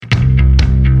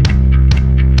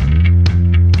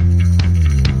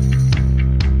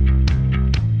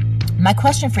My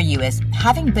question for you is,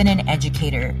 having been an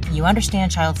educator, you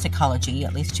understand child psychology,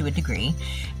 at least to a degree,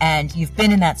 and you've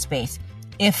been in that space.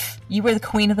 If you were the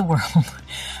queen of the world,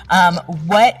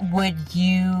 what would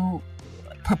you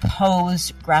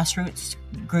propose grassroots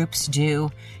groups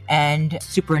do and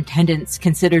superintendents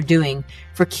consider doing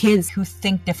for kids who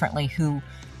think differently, who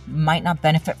might not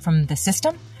benefit from the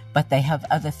system, but they have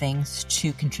other things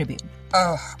to contribute?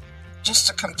 Oh,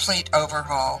 just a complete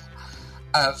overhaul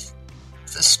of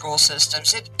the school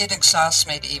systems. It exhausts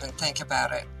me to even think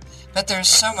about it. But there's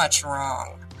so much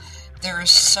wrong. There is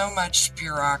so much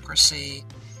bureaucracy.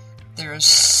 There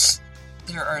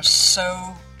are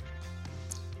so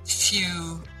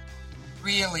few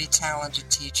really talented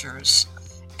teachers,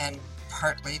 and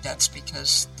partly that's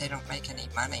because they don't make any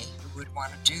money. Who would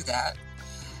want to do that?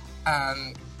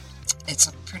 It's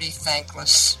a pretty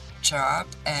thankless job,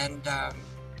 and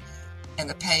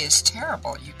the pay is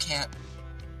terrible. You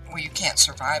can't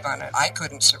survive on it. I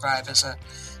couldn't survive as a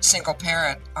single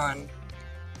parent on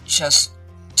just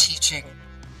teaching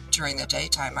during the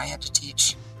daytime. I had to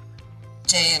teach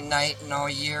day and night and all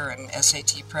year, and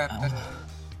SAT prep and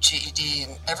GED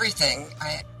and everything.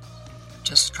 I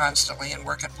just constantly, and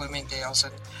work at Bloomingdale's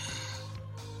and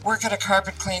work at a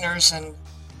carpet cleaners and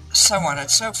so on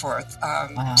and so forth.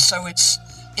 So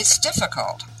it's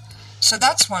difficult. So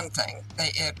that's one thing,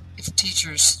 if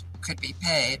teachers could be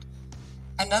paid.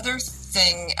 Another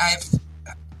thing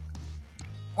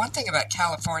one thing about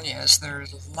California is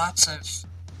there's a lot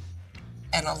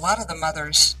of the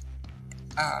mothers,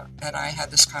 and I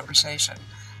had this conversation,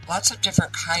 lots of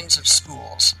different kinds of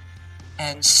schools.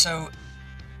 And so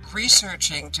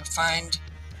researching to find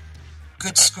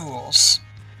good schools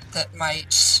that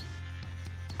might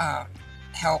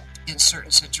help in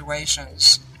certain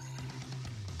situations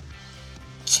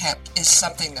is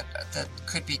something that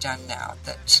could be done now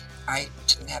that I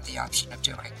didn't have the option of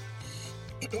doing.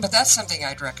 But that's something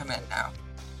I'd recommend now.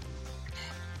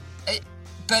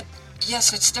 But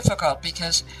yes, it's difficult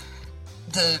because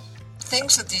the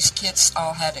things that these kids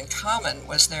all had in common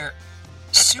was their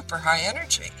super high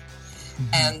energy.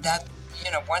 Mm-hmm. And that,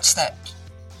 once that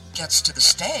gets to the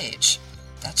stage,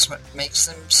 that's what makes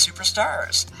them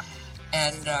superstars.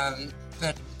 And,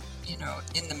 but,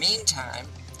 in the meantime,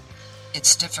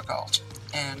 it's difficult.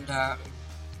 And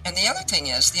the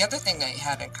other thing they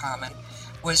had in common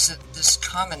was this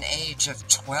common age of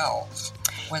 12,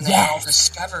 when they all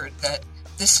discovered that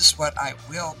this is what I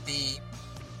will be,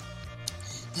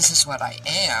 this is what I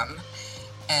am,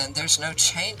 and there's no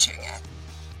changing it.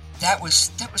 That was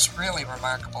really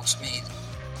remarkable to me.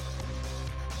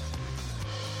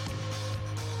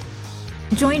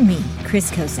 Join me,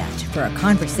 Chris Kosach, for a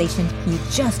conversation you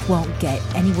just won't get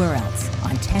anywhere else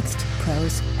on text,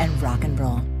 prose, and rock and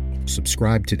roll.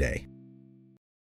 Subscribe today.